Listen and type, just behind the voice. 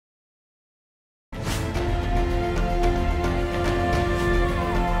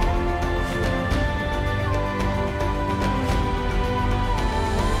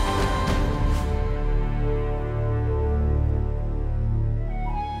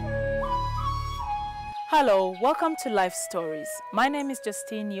Hello, welcome to Life Stories. My name is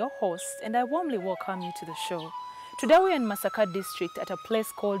Justine, your host, and I warmly welcome you to the show. Today we are in Masaka district at a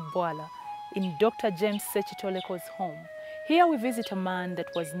place called Bwala, in Dr. James Sechitoleko's home. Here we visit a man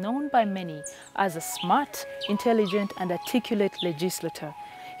that was known by many as a smart, intelligent, and articulate legislator.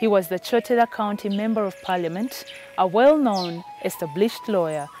 He was the Choteda County Member of Parliament, a well-known, established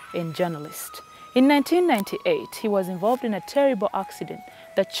lawyer and journalist. In 1998, he was involved in a terrible accident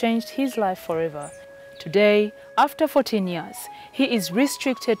that changed his life forever. Today, after 14 years, he is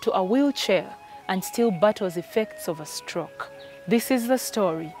restricted to a wheelchair and still battles effects of a stroke. This is the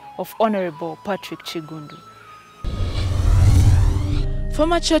story of Honorable Patrick Kiggundu.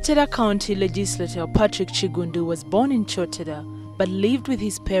 Former Choteda County legislator Patrick Kiggundu was born in Choteda but lived with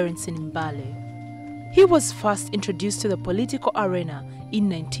his parents in Mbale. He was first introduced to the political arena in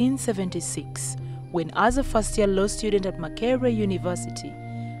 1976 when, as a first-year law student at Makerere University,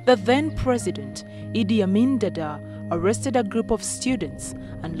 the then president, Idi Amin Dada, arrested a group of students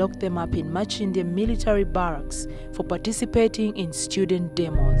and locked them up in Machinde military barracks for participating in student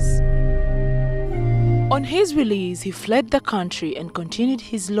demos. On his release, he fled the country and continued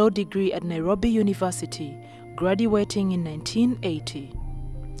his law degree at Nairobi University, graduating in 1980.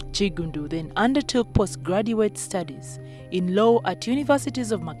 Kiggundu then undertook postgraduate studies in law at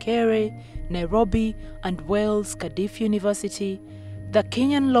universities of Makerere, Nairobi, and Wales Cardiff University, the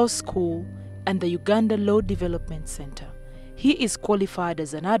Kenyan Law School, and the Uganda Law Development Center. He is qualified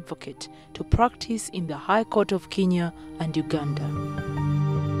as an advocate to practice in the High Court of Kenya and Uganda.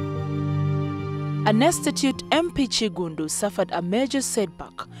 An destitute MP Kiggundu suffered a major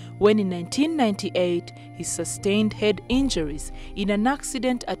setback when in 1998 he sustained head injuries in an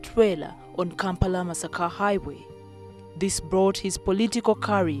accident at Twela on Kampala-Masaka Highway. This brought his political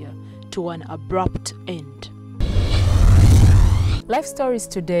career to an abrupt end. Life Stories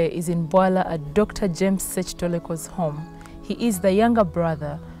today is in Bwala at Dr. James Sechitoleko's home. He is the younger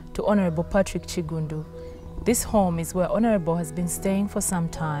brother to Honorable Patrick Kiggundu. This home is where Honorable has been staying for some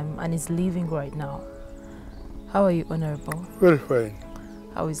time and is living right now. How are you, Honorable? Very fine.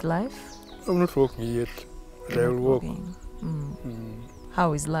 How is life? I'm not working yet, but I will work.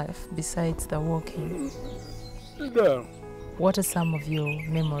 How is life besides the walking? Yeah. What are some of your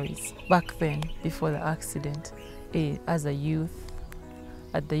memories back then, before the accident, as a youth,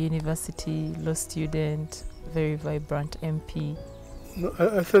 at the university, law student, very vibrant MP? No,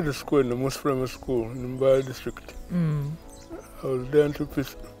 I started school in the most primary school in the Mbale district. I was there until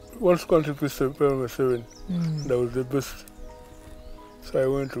one school until primary 7. That was the best. So I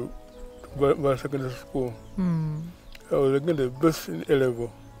went to Mbale secondary school. I was again the best in A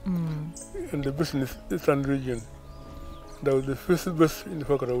level and the best in the Eastern region. That was the first best in the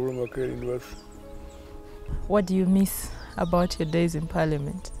faculty of Makerere University. What do you miss about your days in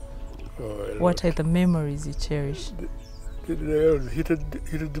Parliament? What are the memories you cherish? There was heated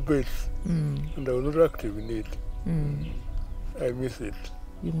debates, and I was not active in it. I miss it.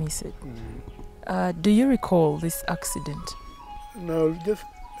 You miss it. Do you recall this accident? No, just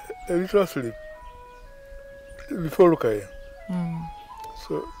a little sleep before Lukaya.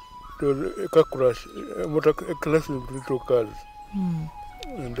 So there was a car crash, a clash between two cars.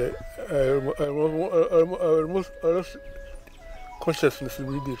 And I lost consciousness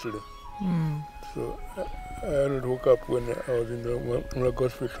immediately. So I only woke up when I was in the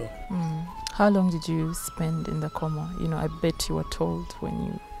hospital. How long did you spend in the coma? You know, I bet you were told when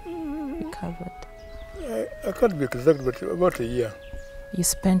you recovered. I can't be exact, but about a year. You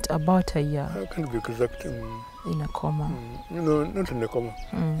spent about a year? I can't be exact. In a coma? No, not in a coma.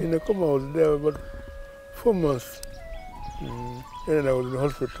 In a coma I was there about 4 months. And I was in the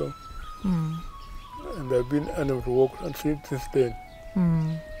hospital. And I've been unable to walk since then.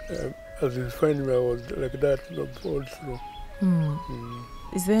 As you find me, I was like that all through.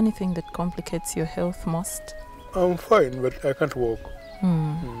 Is there anything that complicates your health most? I'm fine, but I can't walk.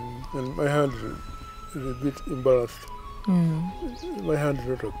 And my hand is a bit embarrassed. My hand is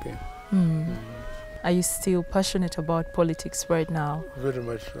not okay. Are you still passionate about politics right now? Very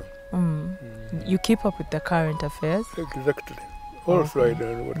much so. You keep up with the current affairs? Exactly. Also, I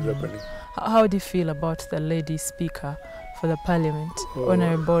don't know what is happening. How do you feel about the lady speaker for the parliament,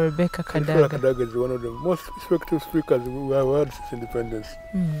 Honorable Rebecca Kadaga? Kadaga is one of the most effective speakers we have had since independence.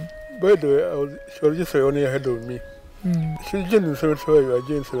 By the way, she was just 1 year ahead of me. She joined in 75, I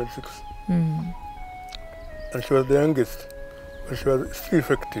joined in 76. And she was the youngest, but she was still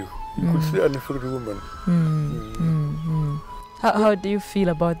effective. You could see an effective woman. How do you feel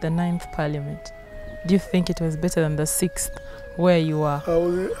about the 9th parliament? Do you think it was better than the 6th, where you are? I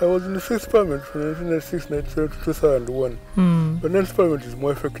was in the 6th parliament from 1996 to 2001. But 9th parliament is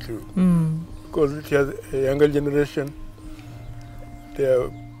more effective because it has a younger generation.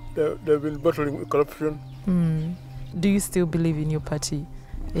 They've been battling with corruption. Do you still believe in your party,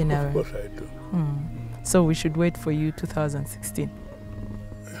 NRM? Of course I do. So we should wait for you 2016.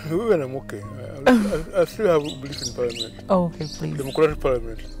 Even I'm okay. I still have belief in parliament. Oh, okay, please. Democratic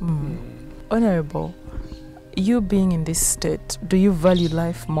parliament. Honorable, you being in this state, do you value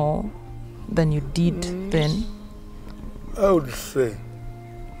life more than you did then? I would say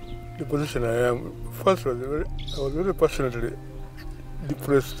the position I am. First, I was very passionately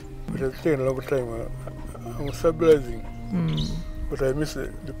depressed. It has taken a long time. I'm stabilizing, but I miss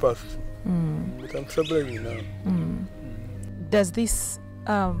the past. But I'm stabilizing now. Does this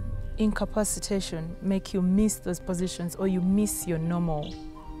incapacitation make you miss those positions, or you miss your normal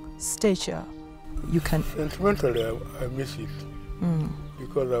stature? You can. Sentimentally, I miss it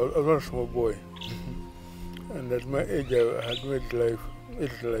because I was a small boy, and at my age I had made life. I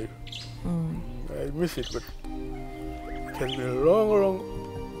miss it, but it has been a long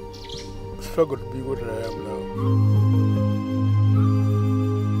struggle to be what I am now.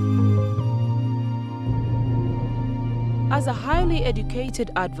 As a highly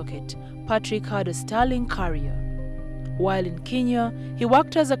educated advocate, Patrick had a sterling career. While in Kenya, he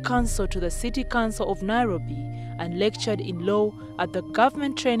worked as a counsel to the City Council of Nairobi and lectured in law at the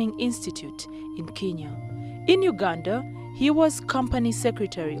Government Training Institute in Kenya. In Uganda, he was Company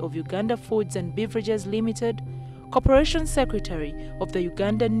Secretary of Uganda Foods and Beverages Limited, Corporation Secretary of the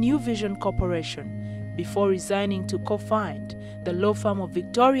Uganda New Vision Corporation, before resigning to co-found the law firm of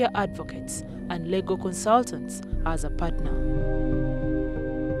Victoria Advocates and Legal Consultants as a partner.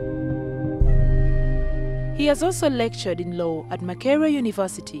 He has also lectured in law at Makerere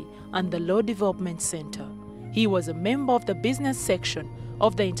University and the Law Development Center. He was a member of the business section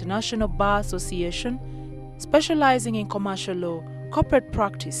of the International Bar Association, specializing in commercial law, corporate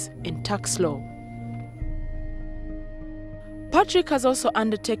practice, and tax law. Patrick has also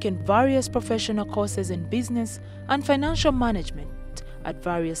undertaken various professional courses in business and financial management at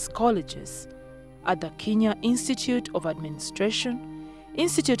various colleges, at the Kenya Institute of Administration,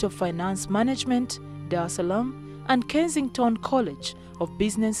 Institute of Finance Management, Dar es Salaam, and Kensington College of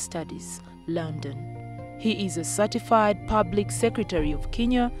Business Studies, London. He is a certified public secretary of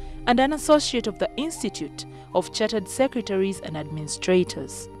Kenya and an associate of the Institute of Chartered Secretaries and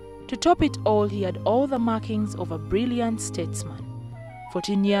Administrators. To top it all, he had all the markings of a brilliant statesman.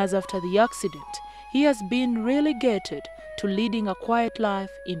 14 years after the accident, he has been relegated to leading a quiet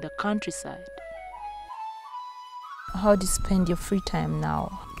life in the countryside. How do you spend your free time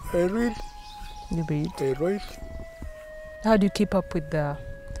now? I read. You read? I write. How do you keep up with the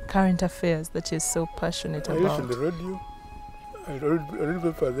current affairs that you're so passionate about? I listen to the radio. I read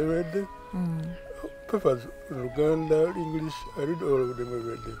papers every day. Papers in Uganda, English, I read all of them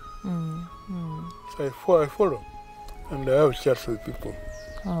every day. So I follow, and I have chats with people.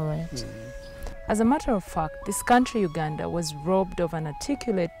 All right. As a matter of fact, this country, Uganda, was robbed of an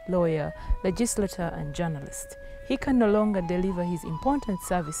articulate lawyer, legislator, and journalist. He can no longer deliver his important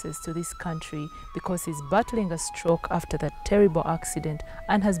services to this country because he's battling a stroke after that terrible accident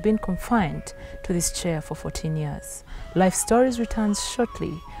and has been confined to this chair for 14 years. Life Stories returns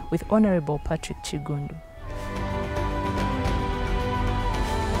shortly with Honorable Patrick Kiggundu.